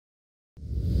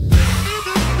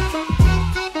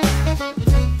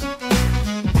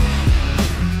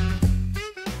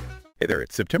there,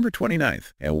 it's September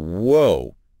 29th, and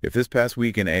whoa, if this past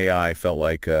week in AI felt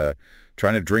like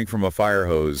trying to drink from a fire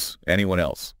hose, anyone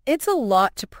else? It's a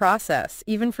lot to process,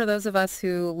 even for those of us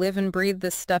who live and breathe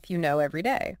this stuff every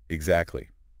day. Exactly.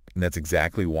 And that's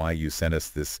exactly why you sent us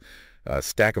this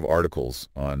stack of articles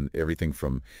on everything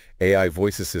from AI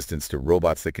voice assistants to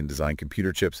robots that can design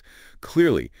computer chips.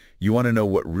 Clearly, you want to know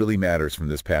what really matters from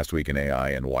this past week in AI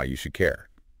and why you should care.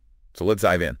 So let's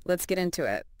dive in. Let's get into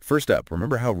it. First up,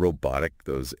 remember how robotic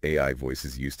those AI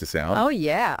voices used to sound? Oh,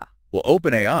 yeah. Well,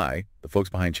 OpenAI, the folks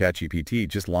behind ChatGPT,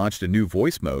 just launched a new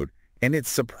voice mode, and it's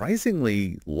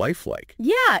surprisingly lifelike.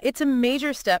 Yeah, it's a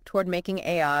major step toward making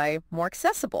AI more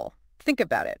accessible. Think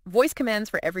about it. Voice commands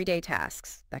for everyday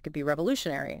tasks. That could be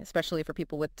revolutionary, especially for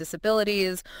people with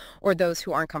disabilities or those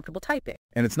who aren't comfortable typing.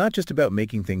 And it's not just about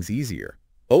making things easier.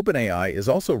 OpenAI is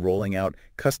also rolling out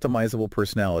customizable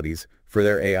personalities for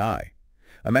their AI.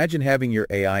 Imagine having your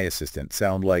AI assistant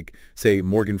sound like, say,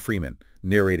 Morgan Freeman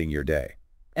narrating your day.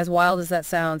 As wild as that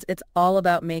sounds, it's all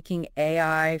about making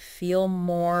AI feel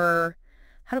more,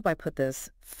 how do I put this,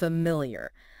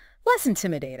 familiar, less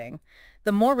intimidating.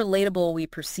 The more relatable we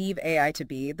perceive AI to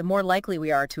be, the more likely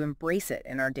we are to embrace it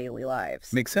in our daily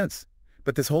lives. Makes sense.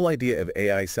 But this whole idea of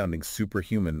AI sounding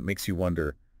superhuman makes you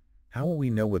wonder, how will we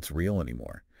know what's real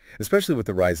anymore? Especially with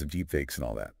the rise of deepfakes and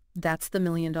all that. That's the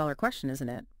million-dollar question, isn't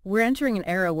it? We're entering an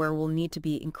era where we'll need to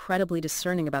be incredibly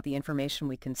discerning about the information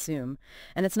we consume.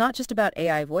 And it's not just about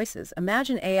AI voices.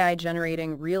 Imagine AI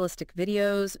generating realistic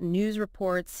videos, news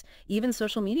reports, even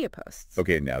social media posts.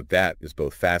 Okay, now that is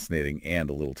both fascinating and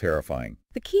a little terrifying.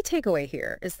 The key takeaway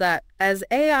here is that as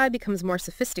AI becomes more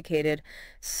sophisticated,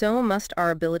 so must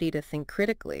our ability to think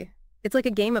critically. It's like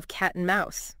a game of cat and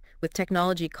mouse, with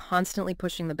technology constantly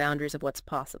pushing the boundaries of what's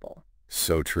possible.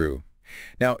 So true.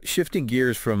 Now, shifting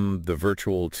gears from the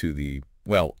virtual to the,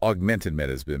 well, augmented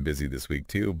meta has been busy this week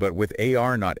too, but with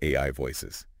AR, not AI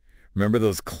voices. Remember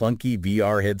those clunky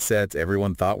VR headsets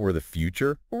everyone thought were the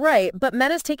future? Right, but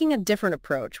Meta's taking a different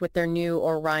approach with their new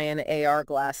Orion AR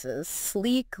glasses.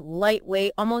 Sleek,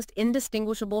 lightweight, almost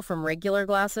indistinguishable from regular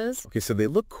glasses. Okay, so they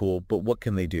look cool, but what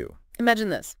can they do? Imagine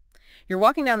this. You're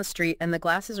walking down the street and the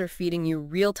glasses are feeding you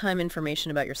real-time information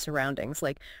about your surroundings,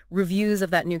 like reviews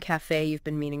of that new cafe you've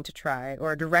been meaning to try,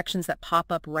 or directions that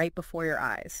pop up right before your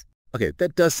eyes. Okay,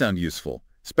 that does sound useful,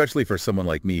 especially for someone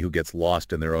like me who gets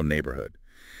lost in their own neighborhood.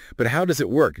 But how does it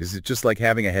work? Is it just like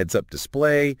having a heads-up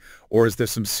display, or is there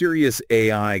some serious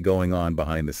AI going on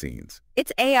behind the scenes?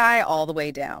 It's AI all the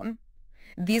way down.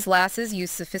 These glasses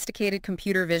use sophisticated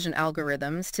computer vision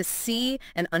algorithms to see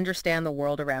and understand the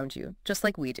world around you, just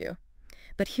like we do.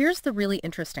 But here's the really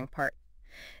interesting part.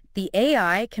 The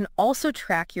AI can also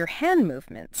track your hand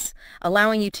movements,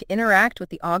 allowing you to interact with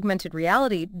the augmented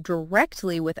reality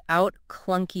directly without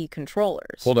clunky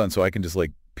controllers. Hold on, so I can just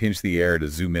like pinch the air to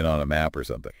zoom in on a map or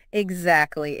something.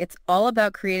 Exactly. It's all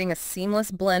about creating a seamless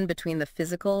blend between the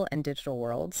physical and digital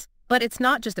worlds. But it's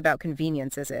not just about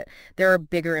convenience, is it? There are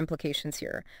bigger implications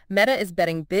here. Meta is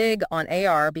betting big on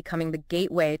AR becoming the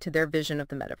gateway to their vision of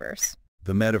the metaverse.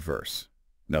 The metaverse.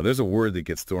 Now, there's a word that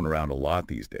gets thrown around a lot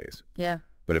these days. Yeah.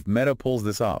 But if Meta pulls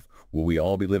this off, will we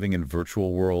all be living in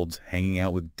virtual worlds, hanging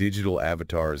out with digital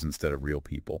avatars instead of real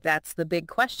people? That's the big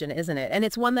question, isn't it? And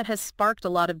it's one that has sparked a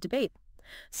lot of debate.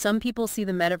 Some people see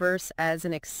the metaverse as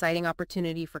an exciting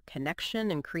opportunity for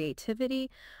connection and creativity.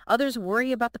 Others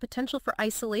worry about the potential for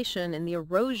isolation and the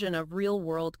erosion of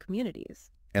real-world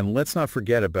communities. And let's not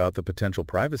forget about the potential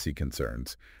privacy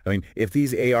concerns. I mean, if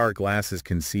these AR glasses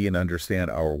can see and understand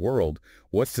our world,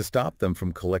 what's to stop them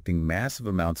from collecting massive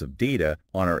amounts of data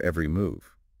on our every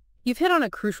move? You've hit on a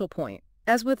crucial point.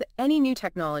 As with any new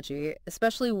technology,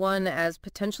 especially one as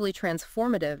potentially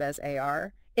transformative as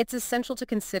AR, it's essential to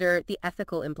consider the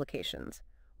ethical implications.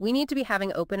 We need to be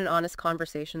having open and honest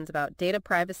conversations about data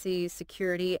privacy,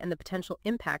 security, and the potential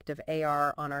impact of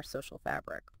AR on our social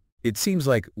fabric. It seems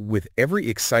like with every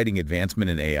exciting advancement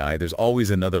in AI, there's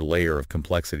always another layer of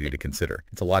complexity to consider.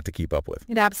 It's a lot to keep up with.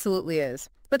 It absolutely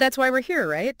is. But that's why we're here,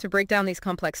 right? To break down these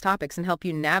complex topics and help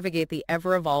you navigate the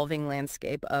ever-evolving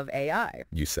landscape of AI.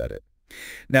 You said it.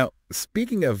 Now,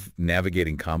 speaking of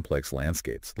navigating complex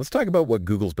landscapes, let's talk about what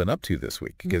Google's been up to this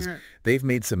week, because they've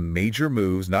made some major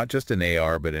moves, not just in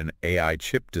AR, but in AI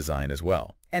chip design as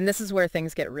well. And this is where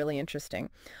things get really interesting.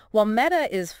 While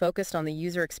Meta is focused on the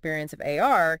user experience of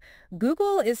AR,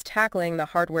 Google is tackling the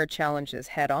hardware challenges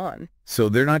head-on. So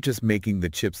they're not just making the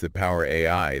chips that power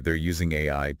AI, they're using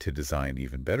AI to design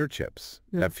even better chips.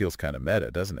 That feels kind of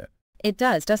meta, doesn't it? It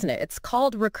does, doesn't it? It's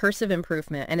called recursive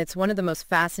improvement, and it's one of the most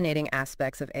fascinating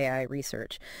aspects of AI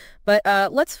research. But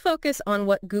let's focus on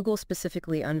what Google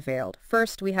specifically unveiled.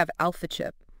 First, we have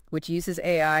AlphaChip. which uses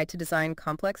AI to design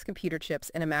complex computer chips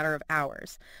in a matter of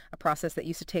hours, a process that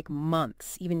used to take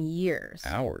months, even years.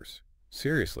 Hours?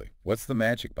 Seriously, what's the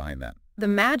magic behind that? The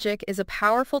magic is a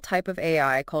powerful type of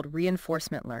AI called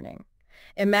reinforcement learning.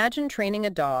 Imagine training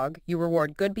a dog. You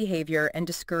reward good behavior and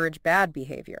discourage bad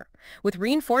behavior. With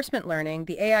reinforcement learning,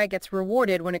 the AI gets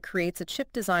rewarded when it creates a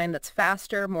chip design that's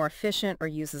faster, more efficient, or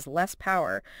uses less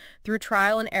power. Through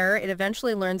trial and error, it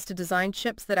eventually learns to design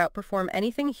chips that outperform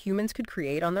anything humans could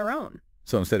create on their own.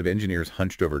 So instead of engineers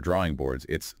hunched over drawing boards,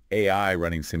 it's AI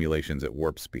running simulations at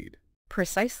warp speed.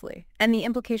 Precisely. And the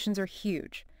implications are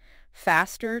huge.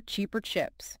 Faster, cheaper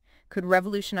chips could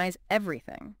revolutionize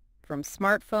everything, from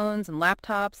smartphones and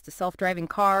laptops to self-driving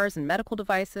cars and medical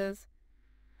devices.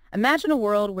 Imagine a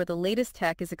world where the latest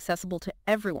tech is accessible to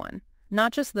everyone,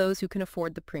 not just those who can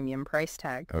afford the premium price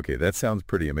tag. Okay, that sounds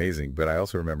pretty amazing, but I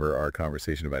also remember our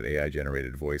conversation about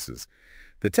AI-generated voices.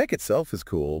 The tech itself is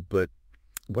cool, but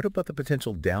what about the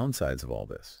potential downsides of all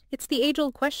this? It's the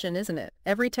age-old question, isn't it?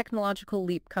 Every technological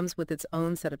leap comes with its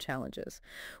own set of challenges.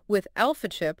 With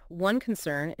AlphaChip, one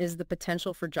concern is the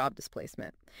potential for job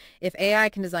displacement. If AI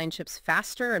can design chips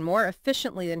faster and more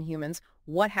efficiently than humans,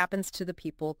 what happens to the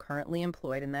people currently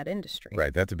employed in that industry?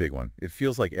 Right, that's a big one. It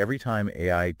feels like every time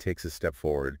AI takes a step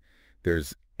forward,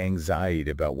 there's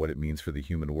anxiety about what it means for the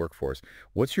human workforce.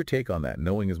 What's your take on that,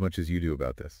 knowing as much as you do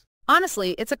about this?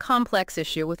 Honestly, it's a complex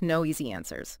issue with no easy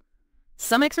answers.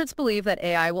 Some experts believe that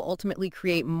AI will ultimately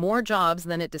create more jobs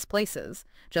than it displaces,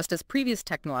 just as previous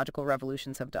technological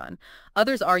revolutions have done.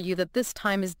 Others argue that this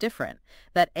time is different,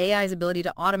 that AI's ability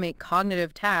to automate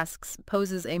cognitive tasks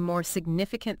poses a more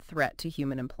significant threat to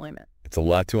human employment. It's a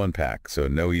lot to unpack, so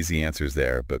no easy answers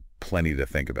there, but plenty to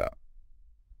think about.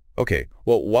 Okay,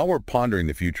 well, while we're pondering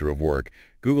the future of work,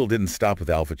 Google didn't stop with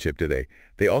AlphaChip, did they?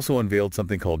 They also unveiled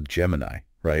something called Gemini,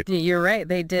 right? You're right,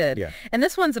 they did. Yeah. And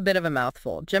this one's a bit of a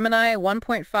mouthful. Gemini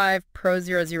 1.5 Pro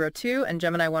 002 and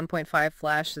Gemini 1.5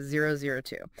 Flash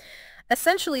 002.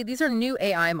 Essentially, these are new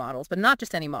AI models, but not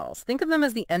just any models. Think of them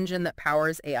as the engine that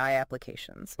powers AI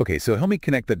applications. Okay, so help me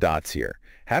connect the dots here.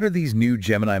 How do these new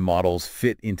Gemini models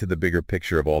fit into the bigger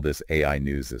picture of all this AI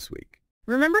news this week?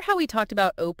 Remember how we talked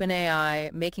about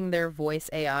OpenAI making their voice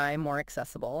AI more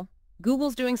accessible?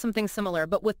 Google's doing something similar,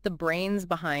 but with the brains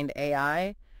behind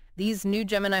AI. These new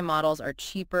Gemini models are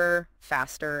cheaper,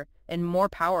 faster, and more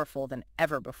powerful than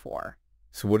ever before.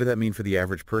 So what does that mean for the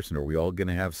average person? Are we all going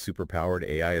to have super-powered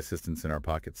AI assistants in our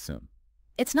pockets soon?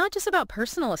 It's not just about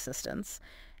personal assistance.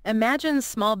 Imagine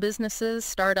small businesses,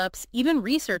 startups, even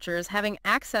researchers having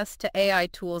access to AI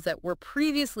tools that were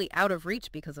previously out of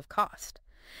reach because of cost.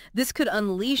 This could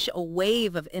unleash a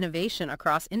wave of innovation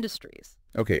across industries.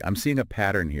 Okay, I'm seeing a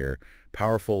pattern here.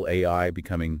 Powerful AI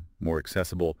becoming more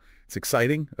accessible. It's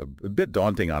exciting, a bit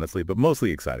daunting, honestly, but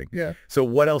mostly exciting. Yeah. So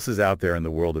what else is out there in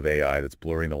the world of AI that's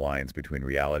blurring the lines between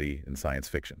reality and science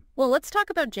fiction? Well, let's talk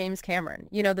about James Cameron,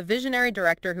 the visionary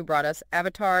director who brought us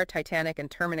Avatar, Titanic,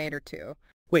 and Terminator 2.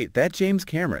 Wait, that James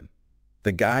Cameron,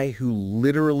 the guy who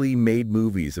literally made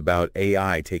movies about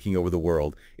AI taking over the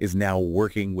world, is now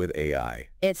working with AI.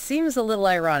 It seems a little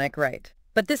ironic, right?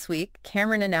 But this week,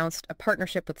 Cameron announced a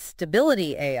partnership with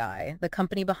Stability AI, the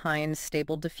company behind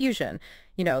Stable Diffusion.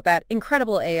 That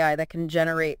incredible AI that can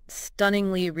generate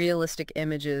stunningly realistic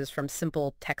images from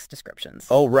simple text descriptions.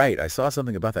 Oh, right. I saw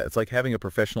something about that. It's like having a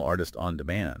professional artist on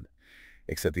demand,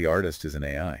 except the artist is an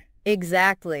AI.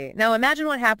 Exactly. Now imagine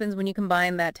what happens when you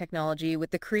combine that technology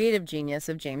with the creative genius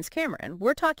of James Cameron.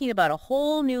 We're talking about a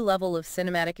whole new level of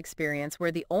cinematic experience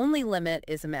where the only limit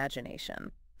is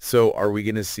imagination. So are we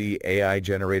going to see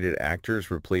AI-generated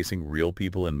actors replacing real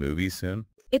people in movies soon?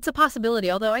 It's a possibility,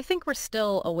 although I think we're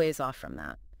still a ways off from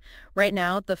that. Right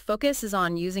now, the focus is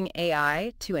on using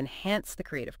AI to enhance the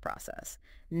creative process,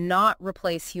 not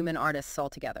replace human artists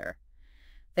altogether.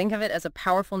 Think of it as a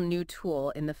powerful new tool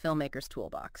in the filmmaker's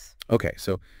toolbox. Okay,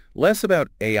 so less about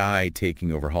AI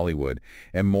taking over Hollywood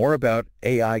and more about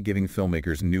AI giving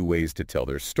filmmakers new ways to tell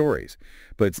their stories.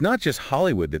 But it's not just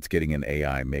Hollywood that's getting an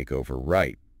AI makeover,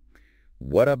 right?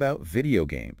 What about video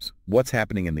games? What's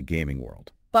happening in the gaming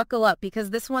world? Buckle up, because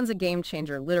this one's a game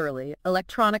changer, literally.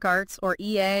 Electronic Arts, or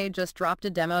EA, just dropped a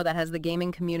demo that has the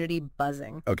gaming community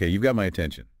buzzing. Okay, you've got my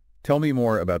attention. Tell me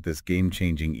more about this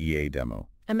game-changing EA demo.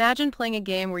 Imagine playing a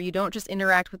game where you don't just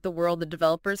interact with the world the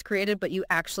developers created, but you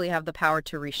actually have the power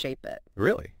to reshape it.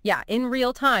 Really? Yeah, in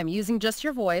real time, using just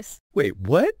your voice. Wait,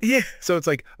 what? Yeah. So it's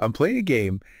like I'm playing a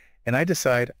game, and I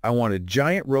decide I want a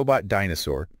giant robot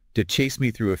dinosaur to chase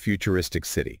me through a futuristic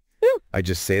city. Whew. I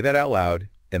just say that out loud,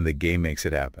 and the game makes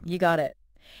it happen. You got it.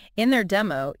 In their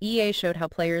demo, EA showed how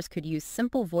players could use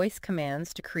simple voice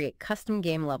commands to create custom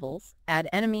game levels, add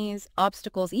enemies,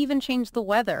 obstacles, even change the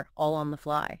weather, all on the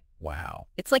fly. Wow.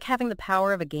 It's like having the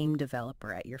power of a game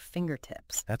developer at your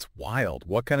fingertips. That's wild.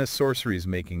 What kind of sorcery is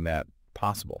making that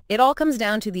possible? It all comes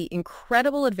down to the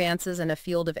incredible advances in a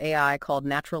field of AI called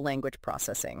natural language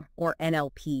processing, or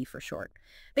NLP for short.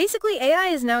 Basically, AI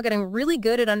is now getting really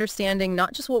good at understanding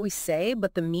not just what we say,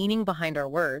 but the meaning behind our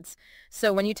words.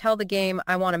 So when you tell the game,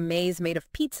 I want a maze made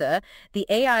of pizza, the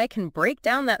AI can break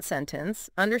down that sentence,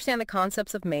 understand the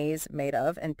concepts of maze, made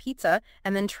of, and pizza,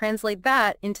 and then translate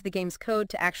that into the game's code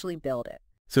to actually build it.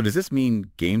 So does this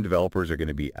mean game developers are going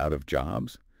to be out of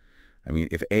jobs? I mean,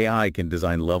 if AI can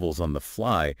design levels on the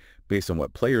fly based on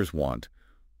what players want,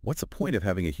 what's the point of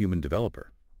having a human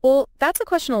developer? Well, that's a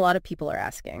question a lot of people are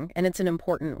asking, and it's an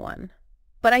important one.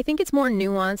 But I think it's more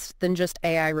nuanced than just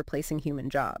AI replacing human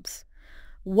jobs.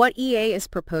 What EA is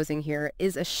proposing here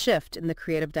is a shift in the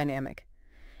creative dynamic.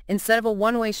 Instead of a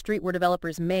one-way street where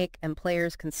developers make and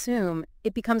players consume,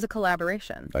 it becomes a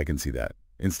collaboration. I can see that.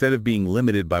 Instead of being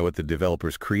limited by what the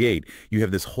developers create, you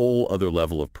have this whole other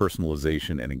level of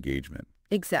personalization and engagement.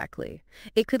 Exactly.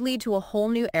 It could lead to a whole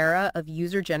new era of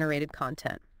user-generated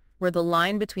content, where the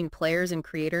line between players and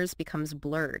creators becomes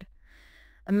blurred.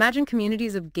 Imagine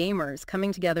communities of gamers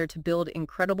coming together to build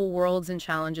incredible worlds and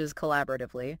challenges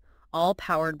collaboratively, all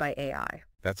powered by AI.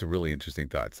 That's a really interesting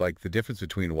thought. It's like the difference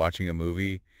between watching a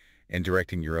movie and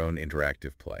directing your own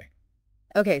interactive play.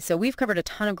 Okay, so we've covered a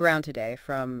ton of ground today,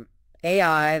 from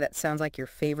AI that sounds like your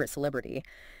favorite celebrity,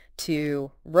 to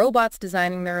robots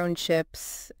designing their own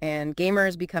chips and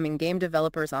gamers becoming game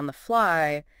developers on the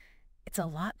fly. It's a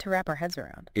lot to wrap our heads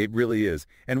around. It really is.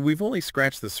 And we've only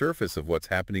scratched the surface of what's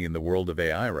happening in the world of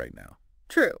AI right now.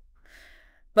 True.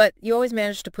 But you always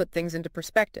manage to put things into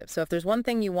perspective. So if there's one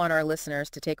thing you want our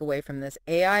listeners to take away from this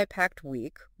AI-packed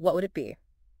week, what would it be?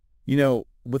 You know,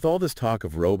 with all this talk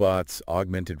of robots,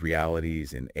 augmented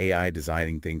realities, and AI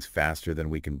designing things faster than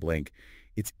we can blink,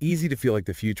 it's easy to feel like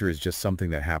the future is just something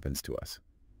that happens to us.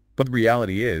 But the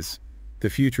reality is, the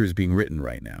future is being written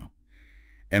right now.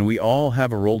 And we all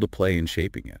have a role to play in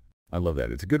shaping it. I love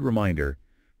that. It's a good reminder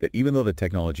that even though the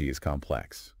technology is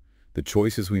complex, the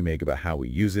choices we make about how we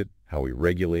use it, how we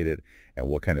regulate it, and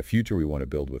what kind of future we want to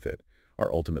build with it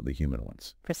are ultimately human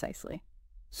ones. Precisely.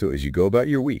 So as you go about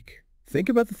your week, think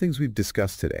about the things we've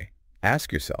discussed today.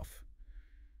 Ask yourself,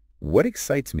 what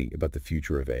excites me about the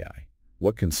future of AI?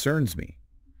 What concerns me?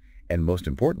 And most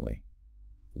importantly,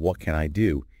 what can I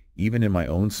do, even in my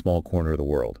own small corner of the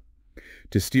world,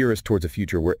 to steer us towards a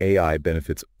future where AI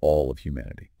benefits all of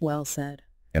humanity? Well said.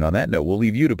 And on that note, we'll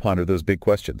leave you to ponder those big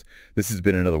questions. This has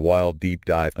been another wild deep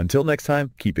dive. Until next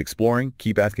time, keep exploring,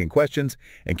 keep asking questions,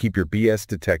 and keep your BS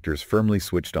detectors firmly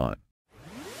switched on.